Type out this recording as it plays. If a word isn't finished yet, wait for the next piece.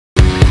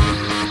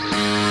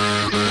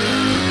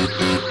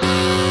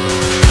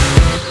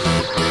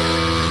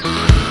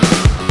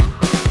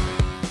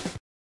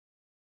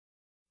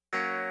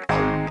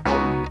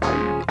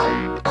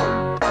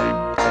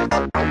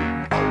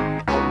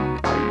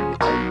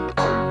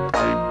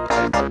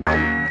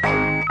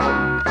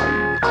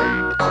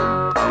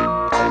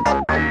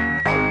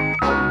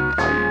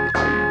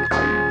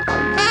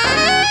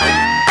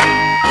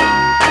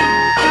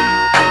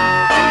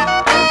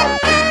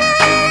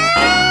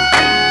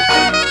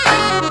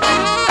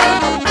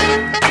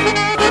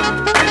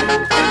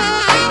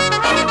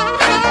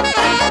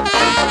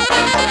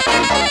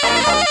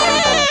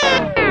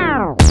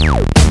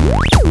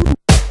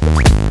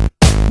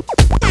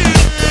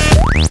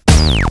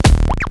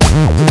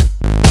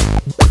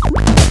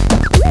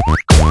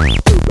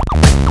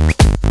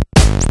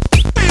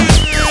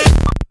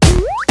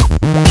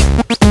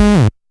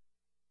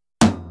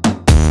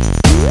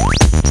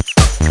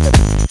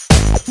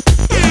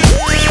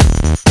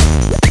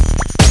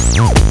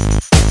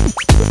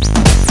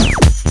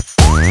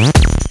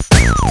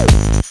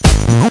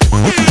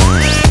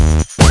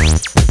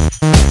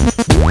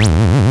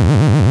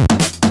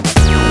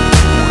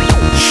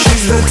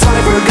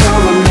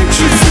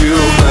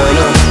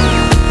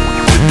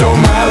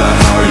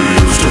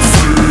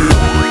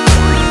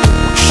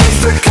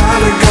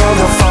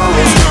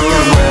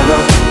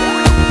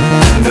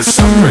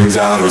brings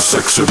out her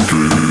sex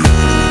appeal.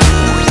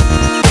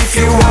 If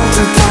you want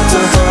to talk to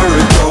her,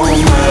 it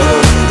don't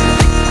matter.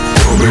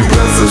 You'll be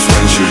breathless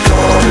when she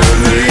calls your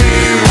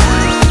name.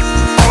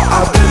 Oh,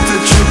 I bet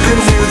that you can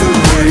hear the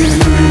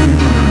rain.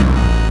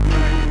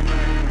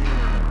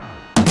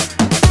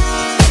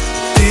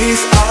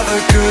 These are the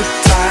good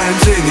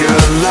times in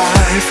your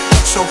life,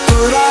 so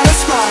put on a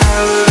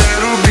smile and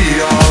it'll be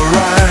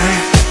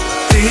alright.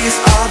 These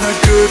are the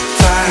good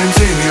times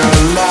in your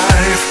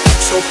life,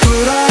 so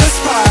put on a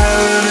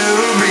smile and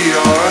it'll be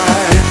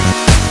alright.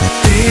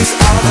 These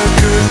are the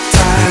good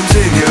times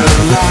in your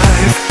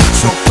life,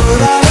 so put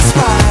on a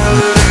smile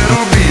and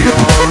it'll be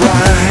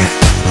alright.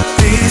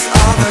 These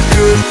are the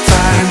good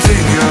times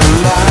in your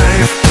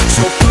life,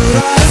 so put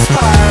on a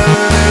smile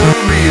and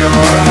it'll be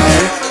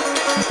alright.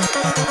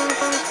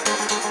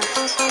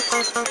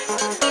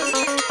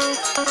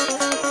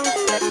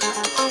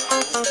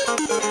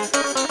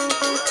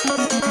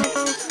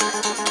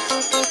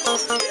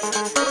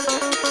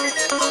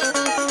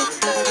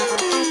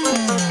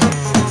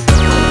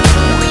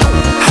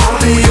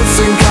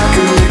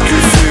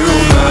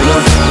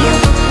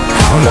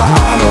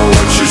 I know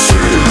what you say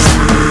is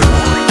real.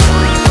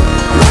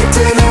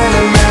 Writing an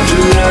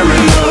imaginary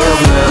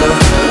love letter,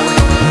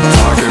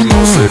 talking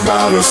mostly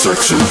about her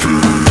sex appeal.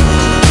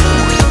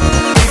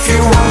 If you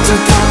want to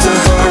talk to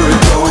her, it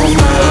don't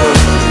matter.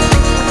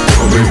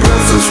 You'll be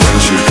breathless when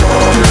she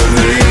calls your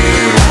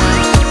name.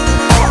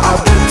 Oh,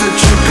 I bet that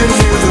you can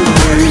hear the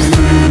rain.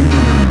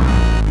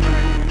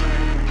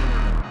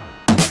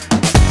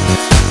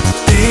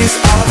 These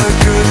are the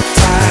good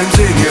times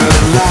in your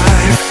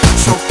life,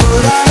 so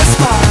put on a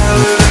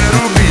smile and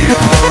it'll be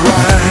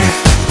alright.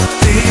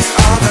 These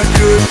are the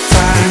good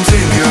times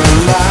in your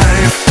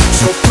life,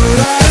 so put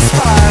on a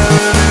smile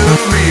and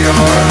it'll be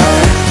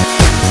alright.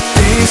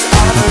 These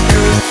are the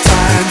good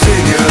times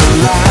in your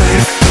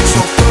life, so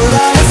put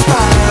on a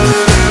smile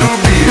and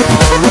it'll be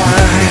alright.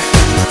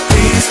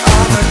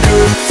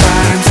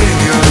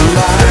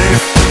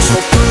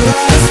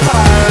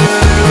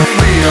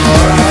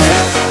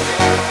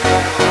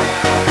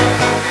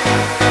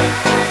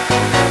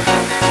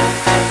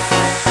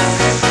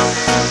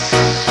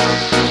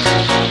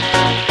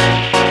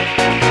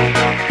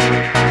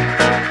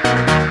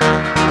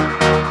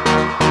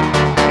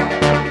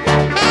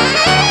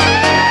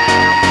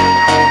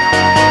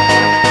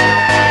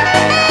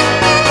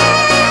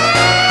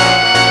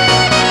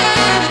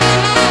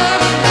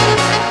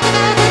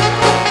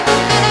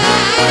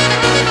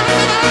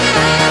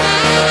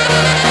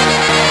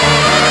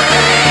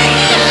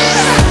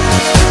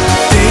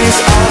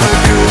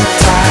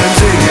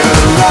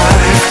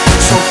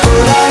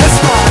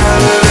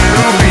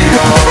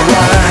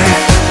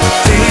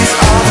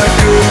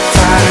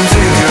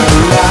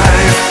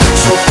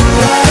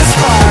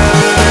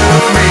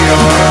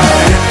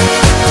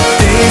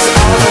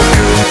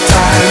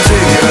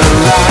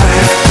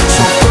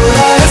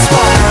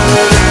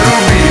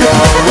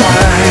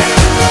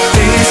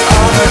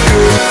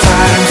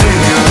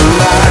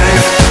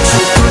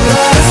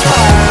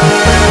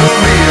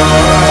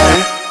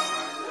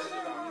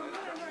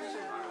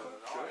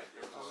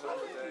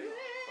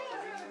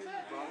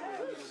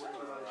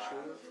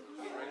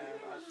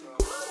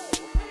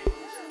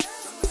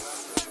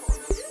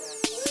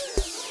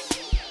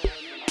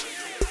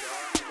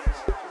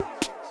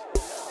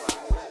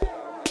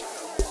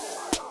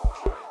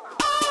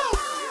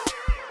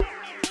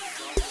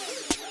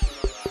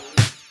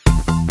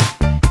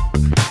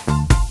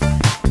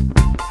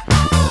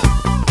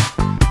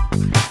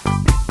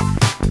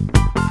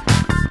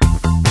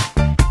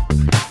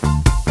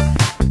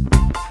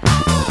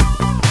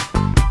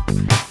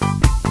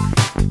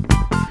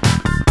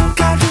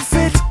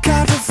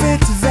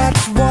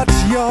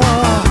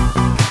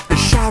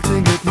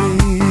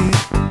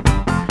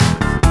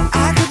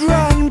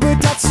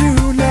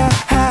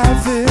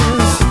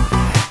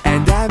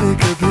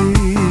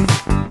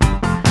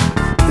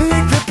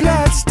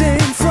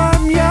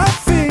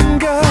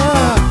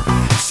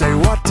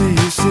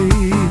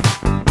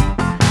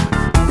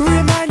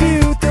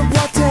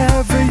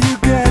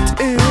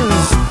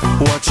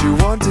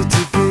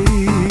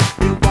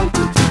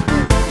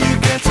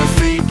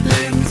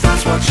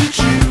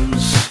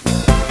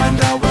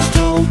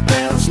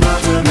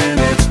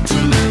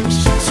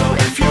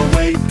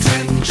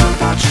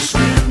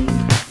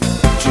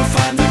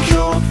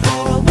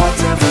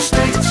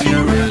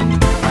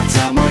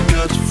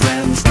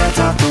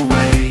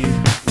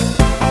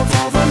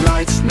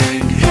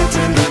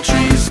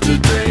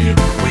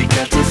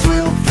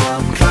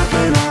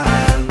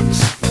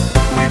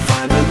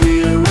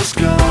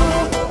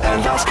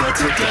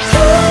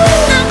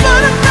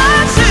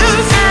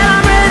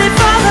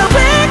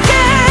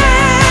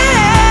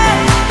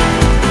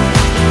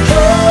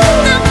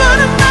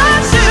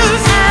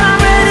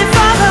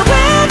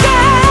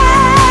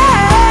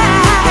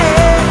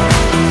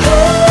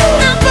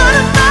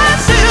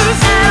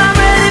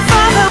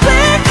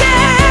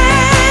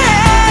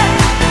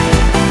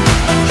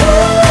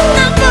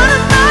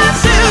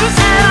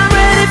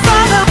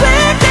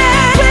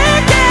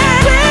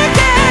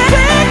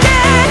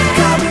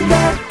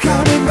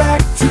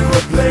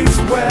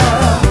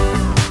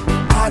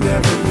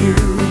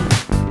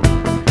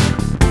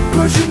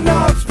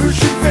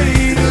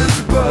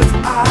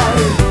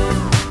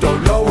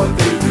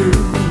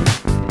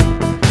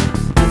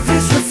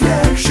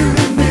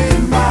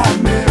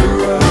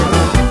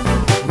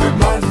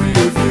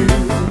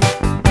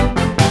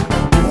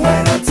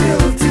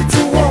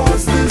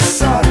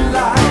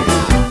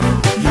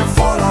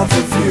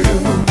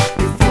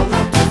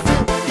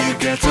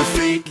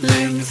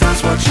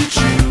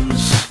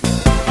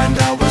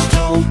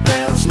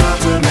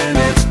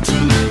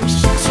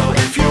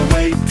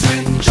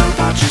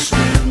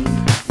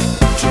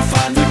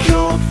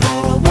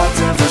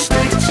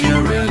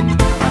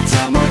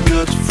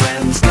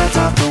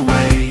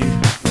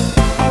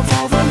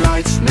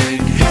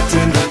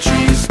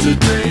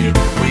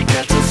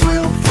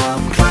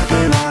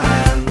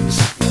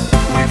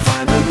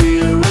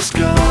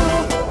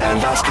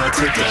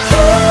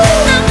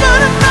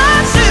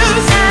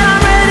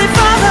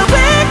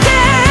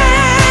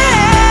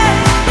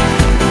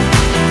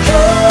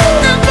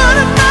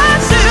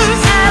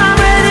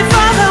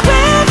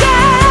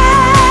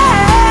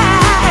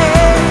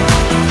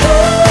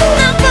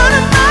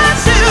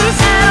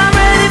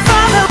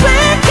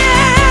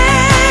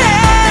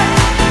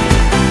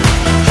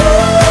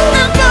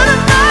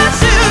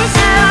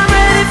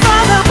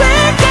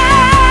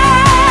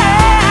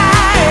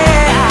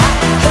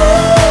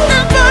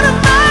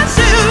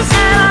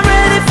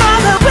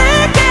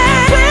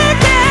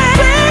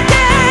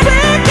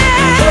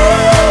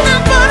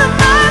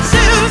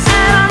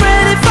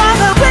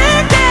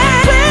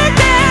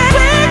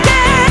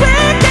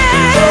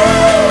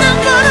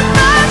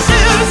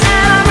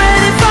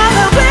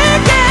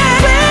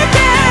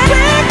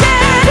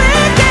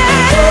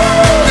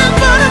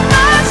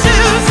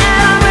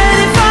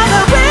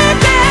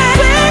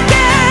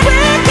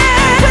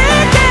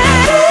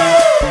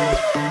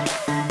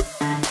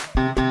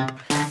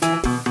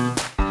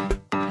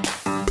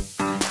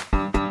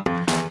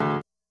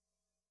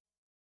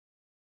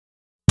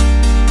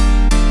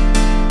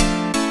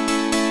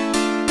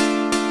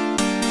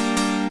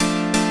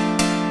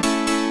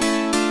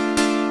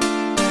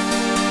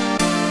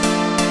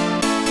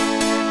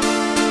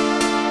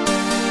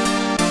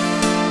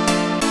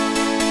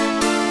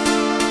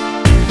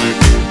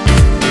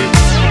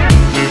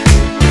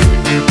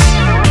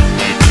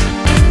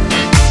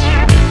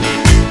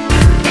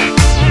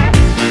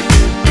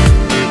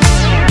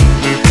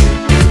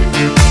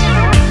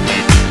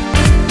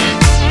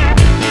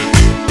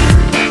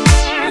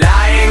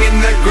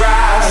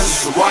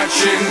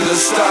 Watching the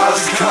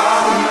stars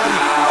come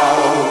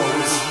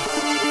out.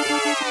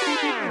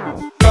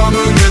 Come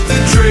and get the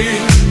train,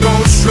 go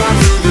straight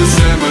through the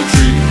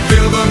cemetery.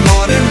 Feel the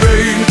morning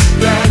rain,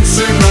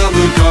 dancing round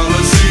the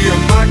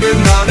Colosseum. I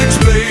cannot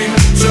explain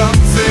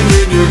something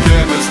in your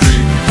chemistry.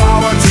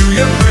 Power to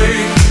your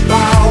brain,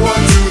 power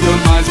to the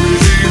mind's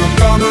museum.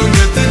 Come and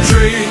get the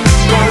train,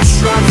 go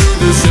straight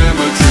through the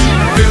cemetery.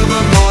 Feel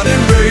the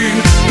morning rain,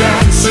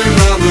 dancing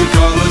round the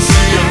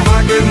Colosseum.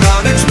 I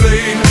cannot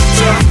explain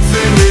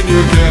something in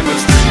your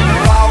chemistry.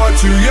 Power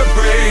to your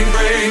brain,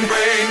 brain,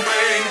 brain,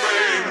 brain,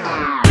 brain.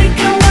 We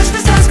can watch the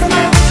stars come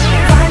out,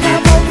 find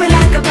out what we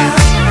like about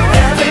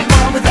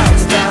everyone without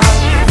a doubt.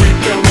 We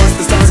can watch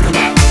the stars come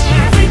out.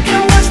 We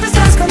can watch the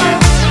stars come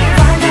out,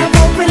 find out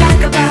what we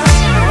like about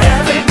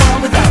everyone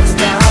without a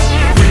doubt.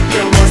 We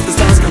can watch the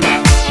stars come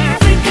out.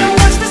 We can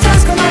watch the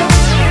stars come out,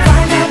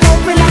 find out what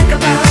we like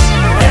about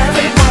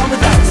everyone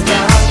without a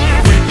doubt.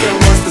 We can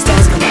watch the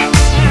stars come out.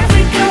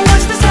 We can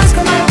watch the stars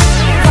come out,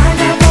 find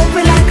out what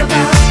we like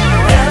about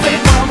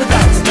everyone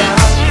without a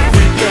doubt.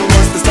 We can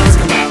watch the stars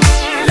come out.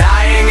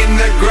 Lying in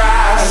the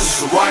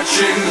grass,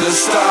 watching the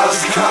stars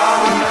come